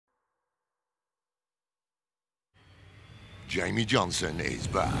Jamie Johnson is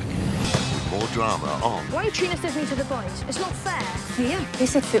back. With more drama on. Why you treating us differently to the boys? It's not fair. Yeah, they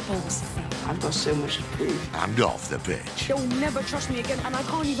said football was the thing. I've got so much to prove. And off the pitch. They'll never trust me again, and I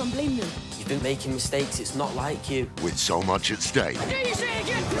can't even blame them. You've been making mistakes. It's not like you. With so much at stake. Dare you say it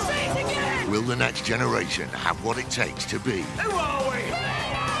again? Say it again! Will the next generation have what it takes to be Who are we?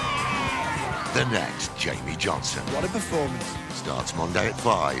 the next Jamie Johnson? What a performance. Starts Monday at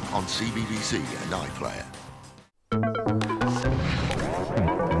 5 on CBBC and iPlayer.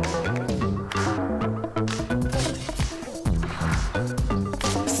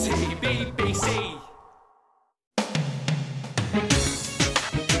 CBBC.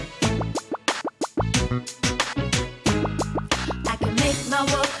 I can make my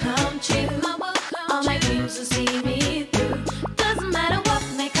world come true. All my dreams will see me through. Doesn't matter what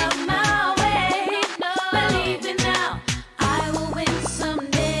may come my way. Believe me now, I will win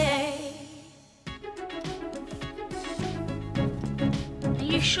someday. Are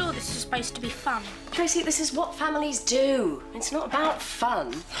you sure this is supposed to be fun? Tracy, this is what families do. It's not about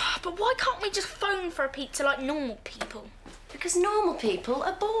fun. But why can't we just phone for a pizza like normal people? Because normal people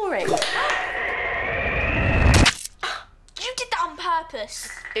are boring. You did that on purpose.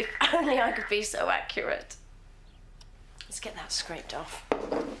 If only I could be so accurate. Let's get that scraped off.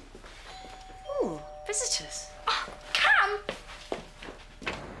 Ooh, visitors. Oh, Cam!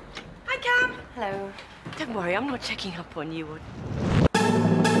 Hi, Cam. Hello. Don't worry, I'm not checking up on you.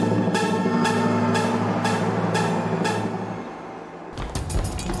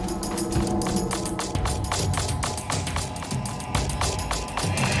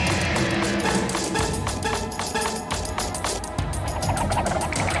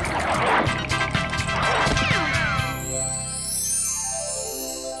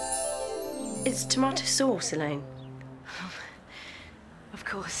 It's tomato sauce, Elaine. Of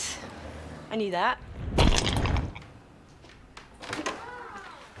course. I knew that.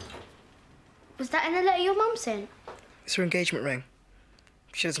 Was that in the letter your mum sent? It's her engagement ring.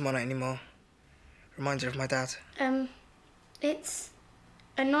 She doesn't want it anymore. Reminds her of my dad. It's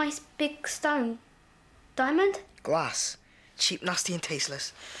a nice big stone. Diamond? Glass. Cheap, nasty and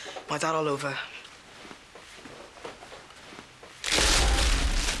tasteless. My dad all over.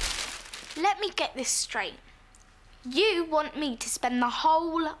 Let me get this straight. You want me to spend the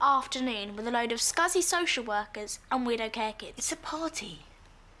whole afternoon with a load of scuzzy social workers and weirdo care kids? It's a party.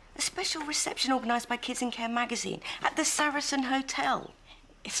 A special reception organised by Kids in Care magazine at the Saracen Hotel.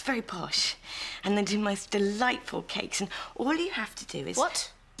 It's very posh. And they do most delightful cakes, and all you have to do is...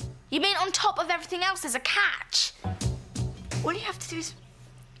 What? You mean on top of everything else there's a catch? All you have to do is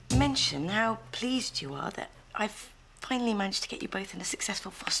mention how pleased you are that I've finally managed to get you both in a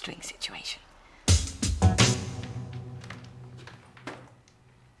successful fostering situation.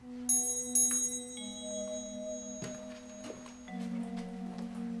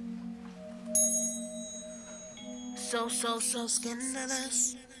 So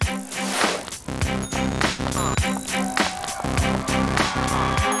scandalous.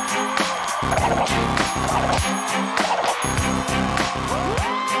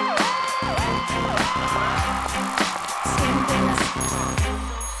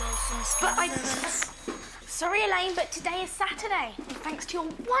 Sorry, Elaine, but today is Saturday. And thanks to your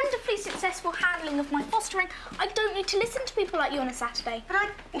wonderfully successful handling of my fostering, I don't need to listen to people like you on a Saturday.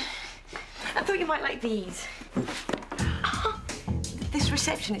 But I thought you might like these. This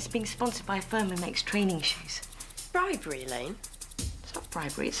reception is being sponsored by a firm who makes training shoes. Bribery, Elaine? It's not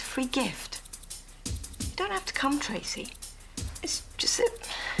bribery, it's a free gift. You don't have to come, Tracy. It's just that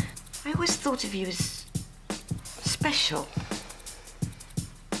I always thought of you as special.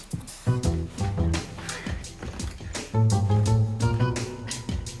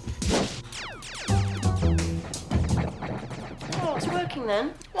 Oh, it's working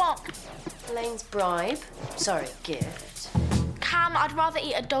then. What? Elaine's bribe. Sorry, gift. Cam, I'd rather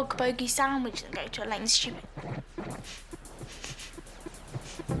eat a dog bogey sandwich than go to Elaine's stupid...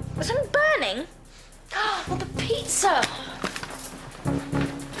 Was something burning? Oh, the pizza!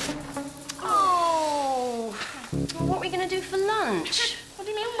 Oh! Well, what are we going to do for lunch? What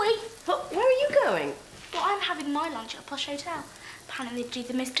do you mean, we? But where are you going? Well, I'm having my lunch at a posh hotel. Apparently they do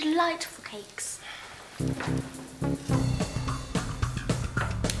the most delightful cakes.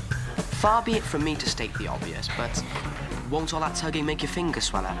 Far be it from me to state the obvious, but won't all that tugging make your fingers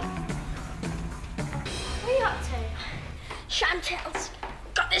swell out? What are you up to? Chantel's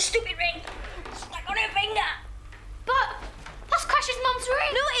got this stupid ring stuck on her finger. But that's Crash's mum's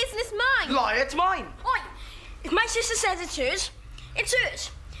ring. No, it isn't. It's mine. Lie, it's mine. Oi, if my sister says it's hers, it's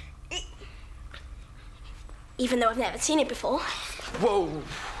hers. Even though I've never seen it before. Whoa.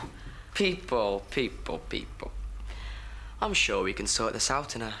 People. I'm sure we can sort this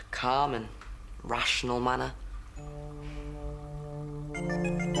out in a calm and rational manner.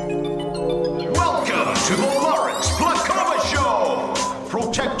 Welcome to the Lawrence Placova Show!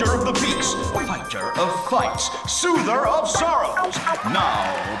 Protector of the peace, fighter of fights, soother of sorrows.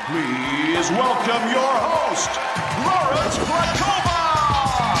 Now, please welcome your host, Lawrence Placova!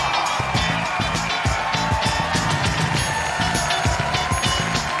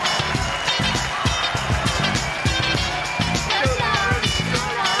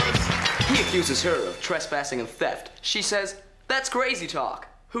 He accuses her of trespassing and theft. She says, that's crazy talk.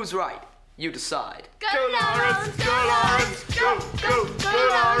 Who's right? You decide. Go, Lawrence! Go, Lawrence! Go,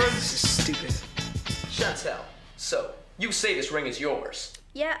 Lawrence! This is stupid. Chantel, so, you say this ring is yours?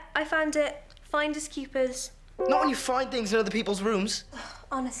 Yeah, I found it. Finders keepers. Not when you find things in other people's rooms.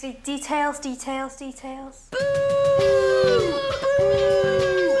 Honestly, details, details, details.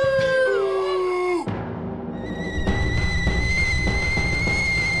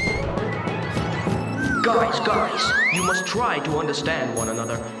 Guys, you must try to understand one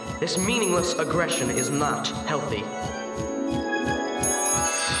another. This meaningless aggression is not healthy.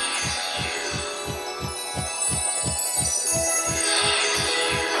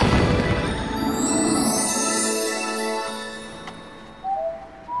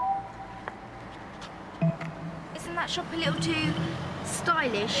 Isn't that shop a little too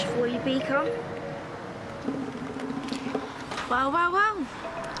stylish for you, Beaker? Well, well, well.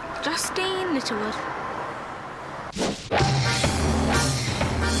 Justine Littlewood.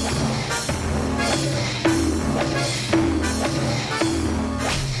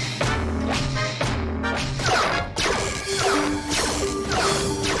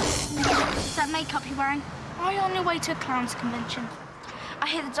 That makeup you're wearing? Are you on your way to a clown's convention? I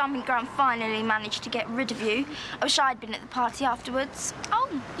hear the Diamond Grant finally managed to get rid of you. I wish I'd been at the party afterwards. Oh,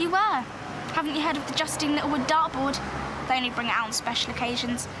 you were. Haven't you heard of the Justine Littlewood dartboard? They only bring it out on special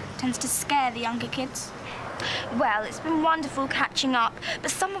occasions. Tends to scare the younger kids. Well, it's been wonderful catching up, but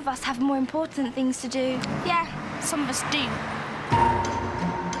some of us have more important things to do. Yeah, some of us do.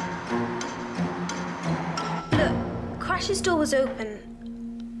 Look, Crash's door was open.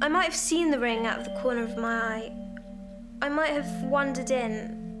 I might have seen the ring out of the corner of my eye. I might have wandered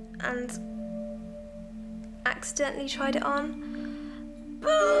in and accidentally tried it on.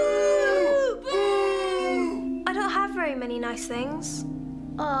 Boo! Boo! I don't have very many nice things.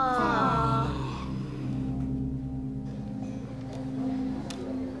 Aww.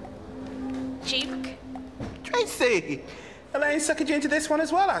 Duke? Tracy! Elaine suckered you into this one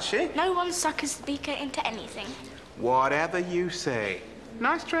as well, has she? No one suckers the Beaker into anything. Whatever you say.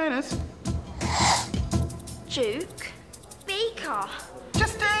 Nice trainers. Duke? Beaker?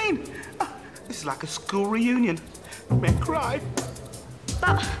 Justine! Oh, this is like a school reunion. May cry.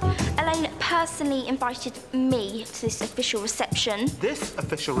 But Elaine personally invited me to this official reception. This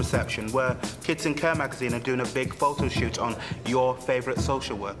official reception where Kids in Care magazine are doing a big photo shoot on your favourite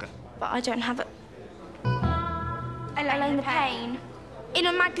social worker. But I don't have it. Elaine the Pain. In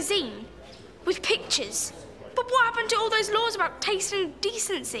a magazine. With pictures. But what happened to all those laws about taste and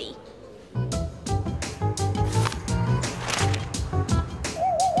decency?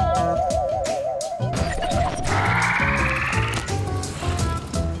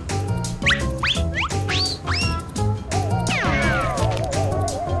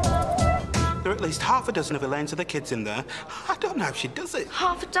 There are at least half a dozen of Elaine's other kids in there. I don't know how she does it.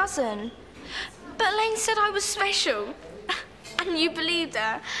 Half a dozen? But Elaine said I was special. And you believed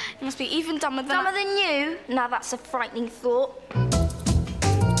her. You must be even dumber than... Dumber than you? Now that's a frightening thought.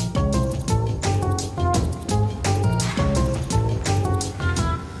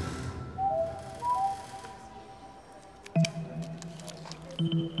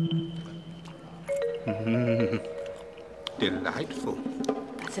 Delightful.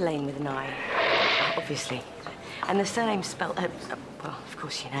 That's Elaine with an I, obviously. And the surname's spelled... well, of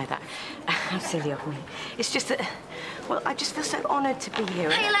course you know that. How silly of me. It's just that... Well, I just feel so honoured to be here.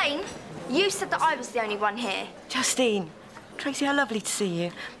 Hey, Elaine, you said that I was the only one here. Justine. Tracy, how lovely to see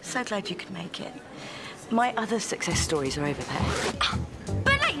you. So glad you could make it. My other success stories are over there.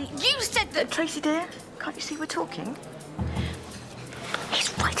 But Elaine, you said that... Tracy, dear, can't you see we're talking?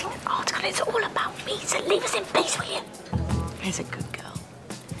 He's writing an article. It's all about me, so leave us in peace, will you? He's a good girl.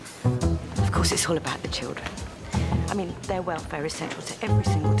 Of course, it's all about the children. I mean, their welfare is central to every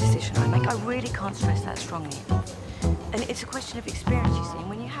single decision I make. I really can't stress that strongly enough. And it's a question of experience, you see, and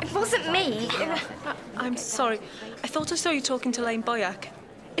when you have... It wasn't me. I'm sorry. I thought I saw you talking to Elaine Boyack.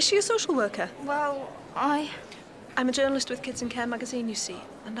 Is she a social worker? Well, I'm a journalist with Kids in Care magazine, you see,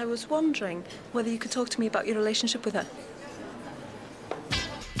 and I was wondering whether you could talk to me about your relationship with her.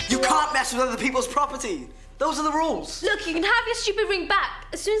 You can't mess with other people's property. Those are the rules. Look, you can have your stupid ring back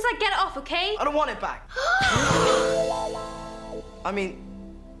as soon as I get it off, okay? I don't want it back. I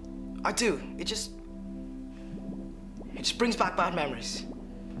mean, I do. It just brings back bad memories.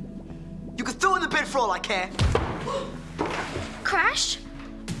 You can throw it in the bin for all I care. Crash?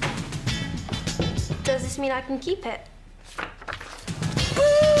 Does this mean I can keep it?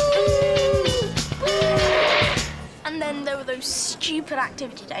 And then there were those stupid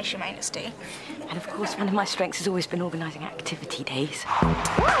activity days she made us do. And of course, one of my strengths has always been organising activity days.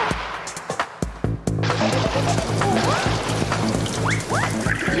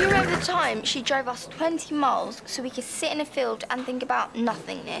 Do you remember the time she drove us 20 miles so we could sit in a field and think about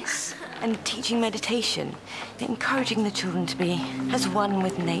nothingness? And teaching meditation, encouraging the children to be as one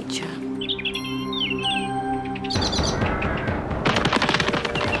with nature.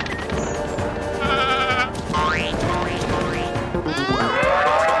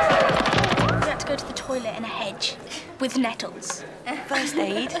 We had to go to the toilet in a hedge with nettles. First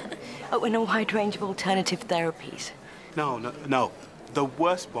aid. Oh, and a wide range of alternative therapies. No. The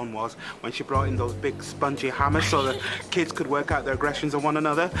worst one was when she brought in those big spongy hammers so that kids could work out their aggressions on one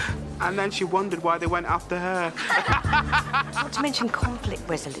another. And then she wondered why they went after her. Not to mention conflict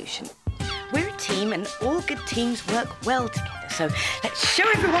resolution. We're a team and all good teams work well together. So let's show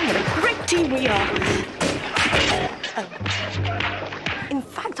everyone what a great team we are. In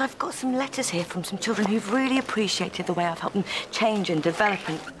fact, I've got some letters here from some children who've really appreciated the way I've helped them change and develop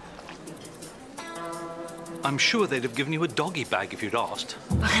and... I'm sure they'd have given you a doggy bag if you'd asked.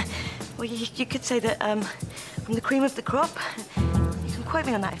 Well, you could say that I'm the cream of the crop. You can quote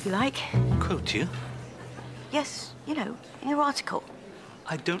me on that if you like. Quote you? Yes, you know, in your article.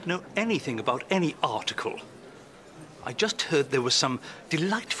 I don't know anything about any article. I just heard there were some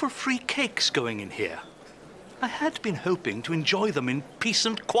delightful free cakes going in here. I had been hoping to enjoy them in peace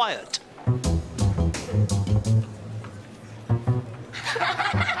and quiet.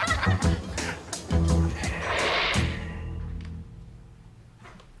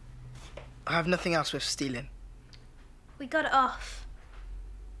 I have nothing else with stealing. We got it off.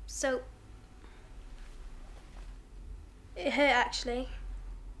 So... it hurt, actually.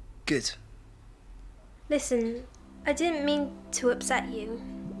 Good. Listen, I didn't mean to upset you.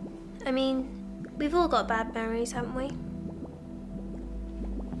 I mean, we've all got bad memories, haven't we?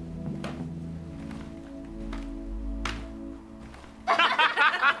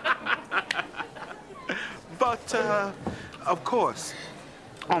 But, of course,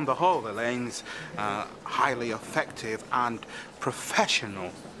 on the whole, Elaine's highly effective and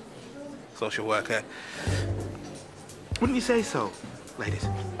professional social worker. Wouldn't you say so, ladies?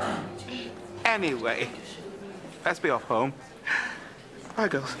 Anyway, let's be off home. Bye,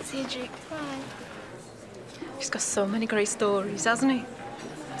 girls. See you, Duke. Bye. He's got so many great stories, hasn't he?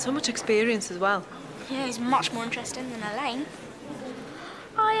 So much experience as well. Yeah, he's much more interesting than Elaine.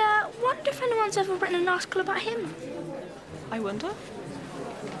 I wonder if anyone's ever written an article about him. I wonder.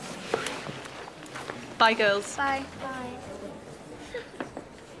 Bye, girls. Bye. Bye.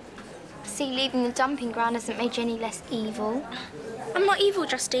 See, leaving the dumping ground hasn't made you any less evil. I'm not evil,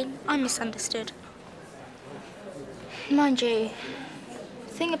 Justine. I'm misunderstood. Mind you,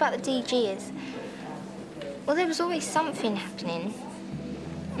 the thing about the DG is, well, there was always something happening.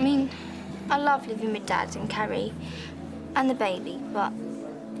 I mean, I love living with Dad and Carrie and the baby, but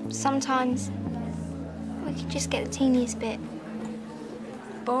sometimes we could just get the teeniest bit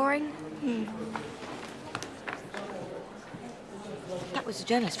boring. That was a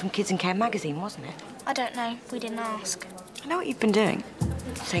journalist from Kids in Care magazine, wasn't it? I don't know. We didn't ask. I know what you've been doing.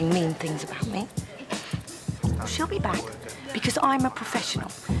 Saying mean things about me. Oh, she'll be back because I'm a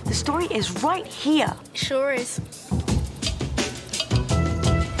professional. The story is right here. Sure is.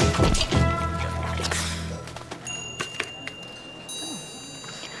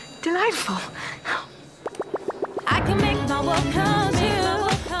 Delightful. I can make my world come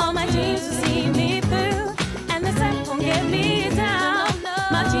true. All my dreams will see me through, and the sun won't get me down.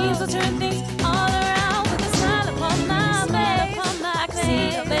 My dreams will turn things all around with a smile upon my face. I can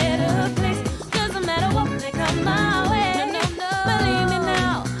see a better place. Doesn't matter what may come my way. Believe me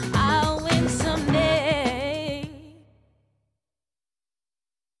now, I'll win someday.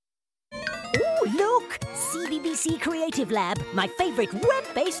 Ooh, look! CBBC Creative Lab, my favorite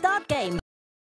web-based art game.